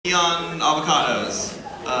Neon avocados.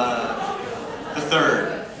 The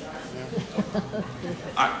third.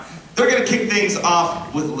 Alright. They're gonna kick things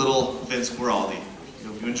off with little Vince Guaraldi.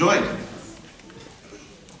 Hope you enjoy.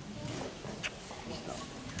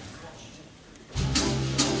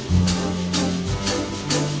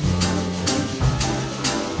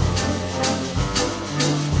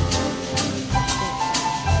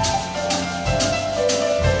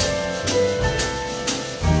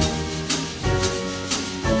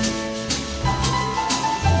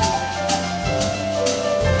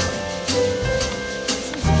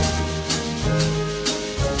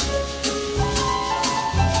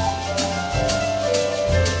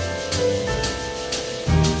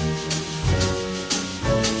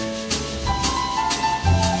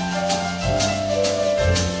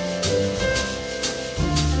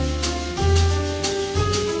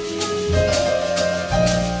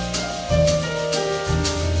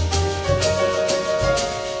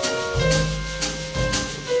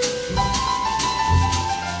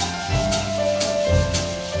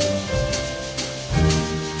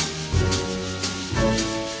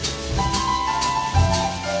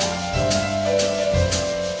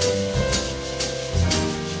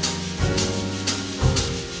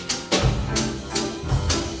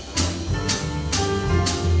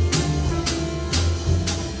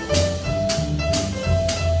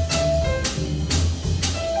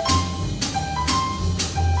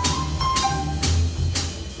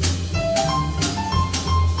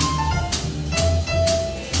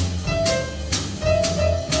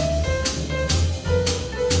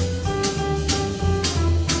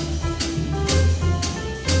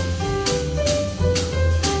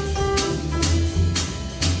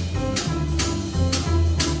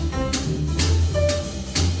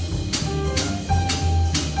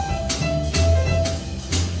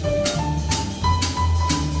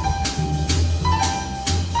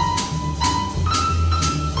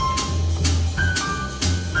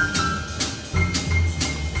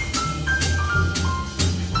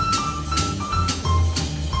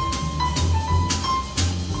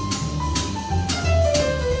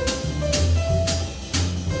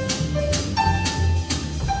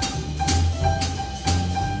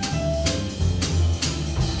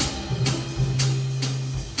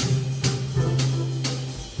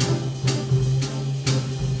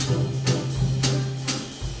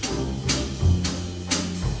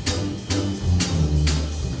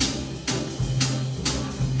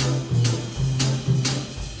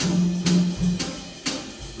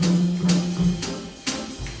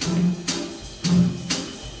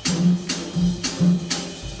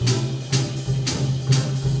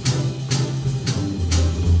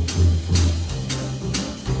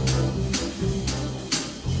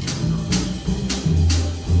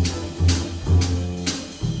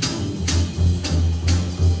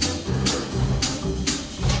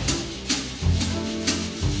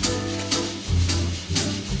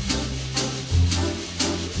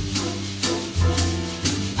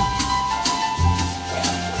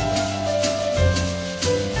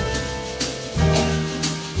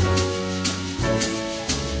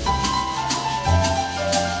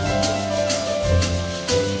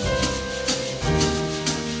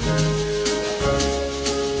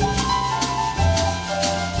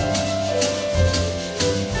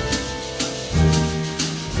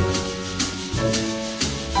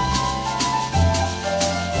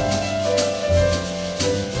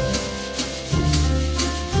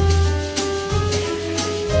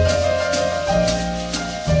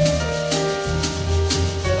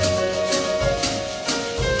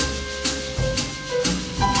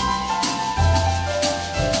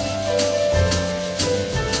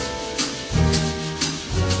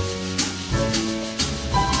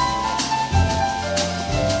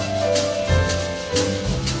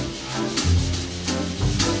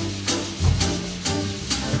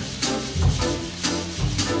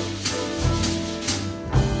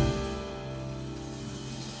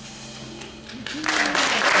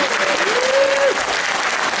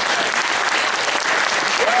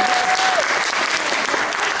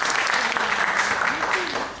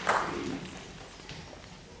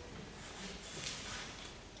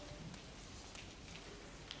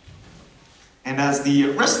 And as the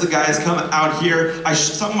rest of the guys come out here,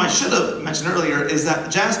 something I should have mentioned earlier is that the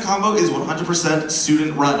Jazz Combo is 100%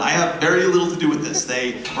 student run. I have very little to do with this.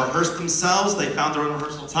 They rehearsed themselves, they found their own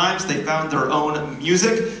rehearsal times, they found their own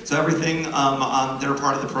music, so everything on their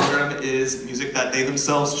part of the program is music that they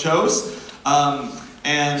themselves chose.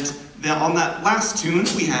 And then on that last tune,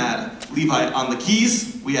 we had Levi on the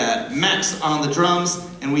keys, we had Max on the drums,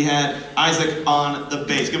 and we had Isaac on the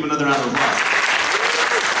bass. Give him another round of applause.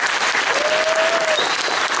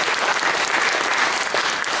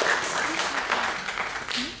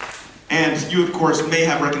 And you, of course, may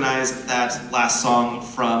have recognized that last song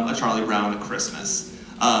from A Charlie Brown Christmas.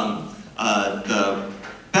 The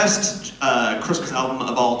best Christmas album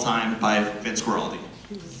of all time by Vince Guaraldi.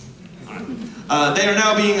 They are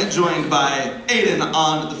now being joined by Aiden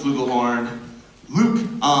on the flugelhorn, Luke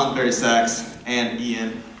on bari sax, and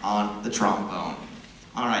Ian on the trombone.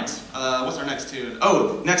 All right, what's our next tune?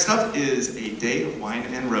 Oh, next up is A Day of Wine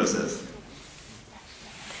and Roses.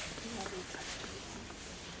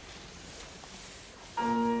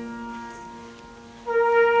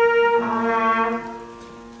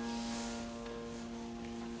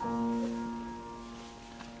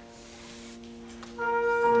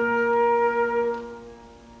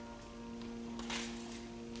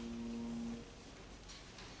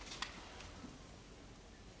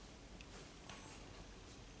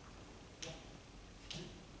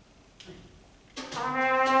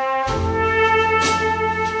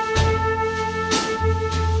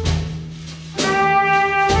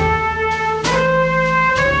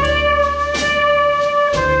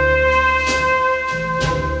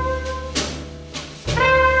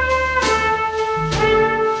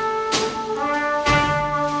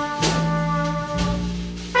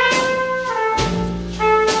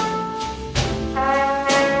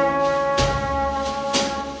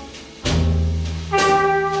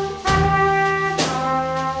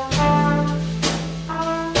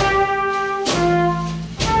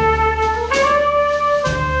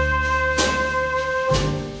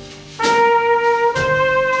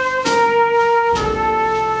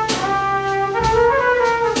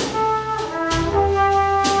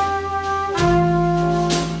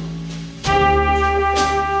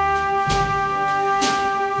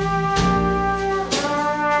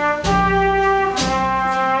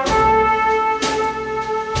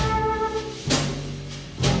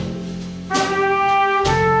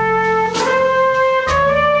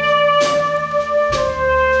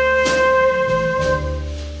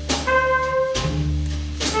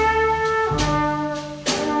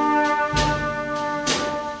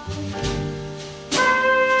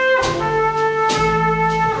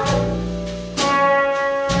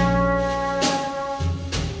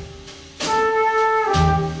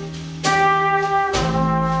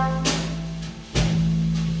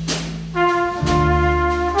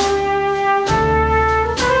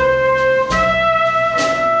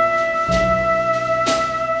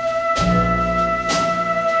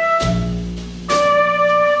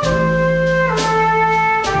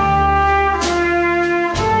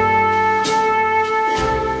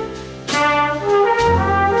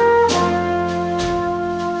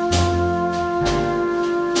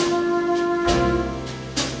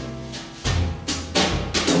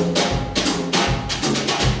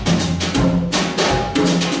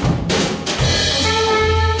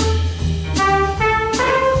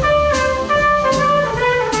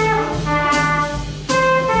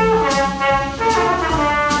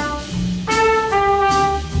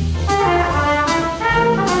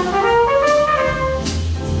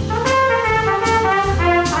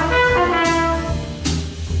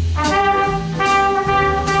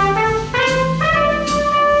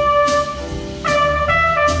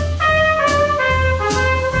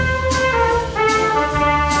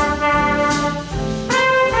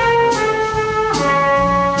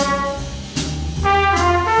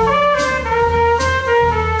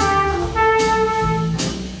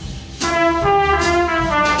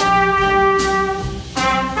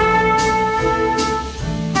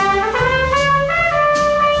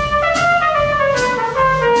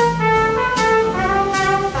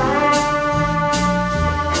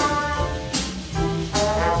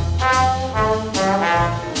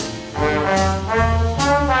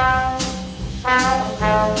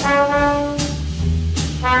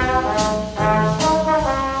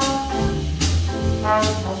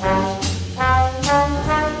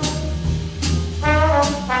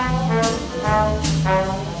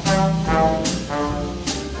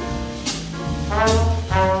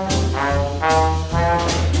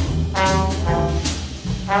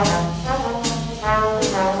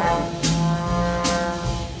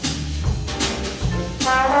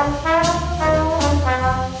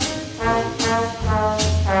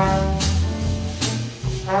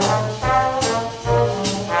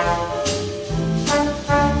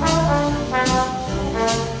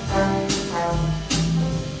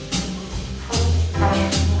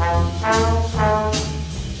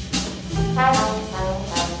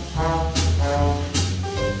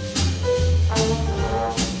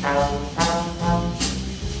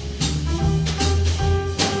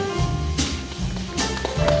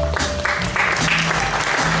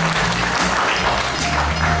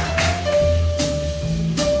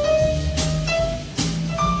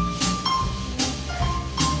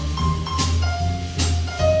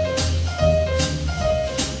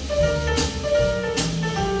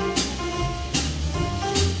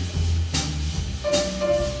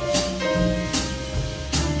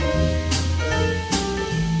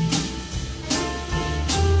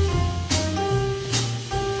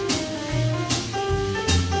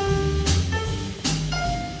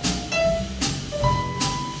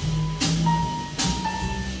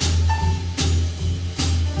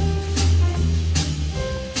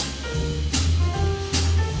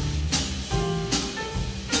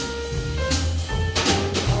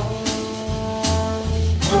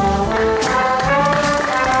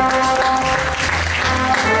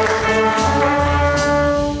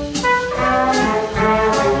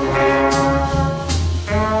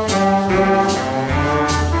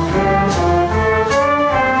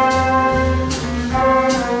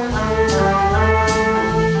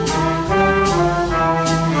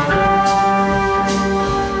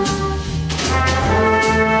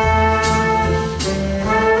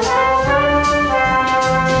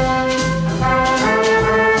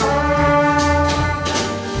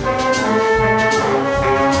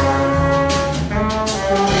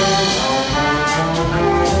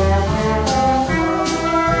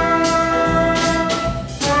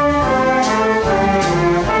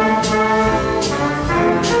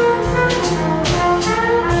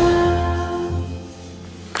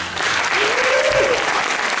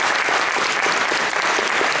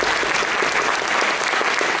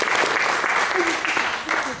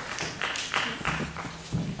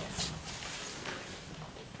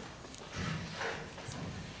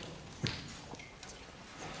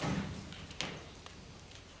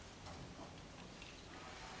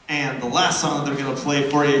 And the last song that they're going to play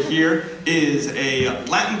for you here is a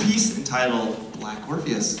Latin piece entitled Black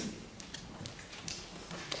Orpheus.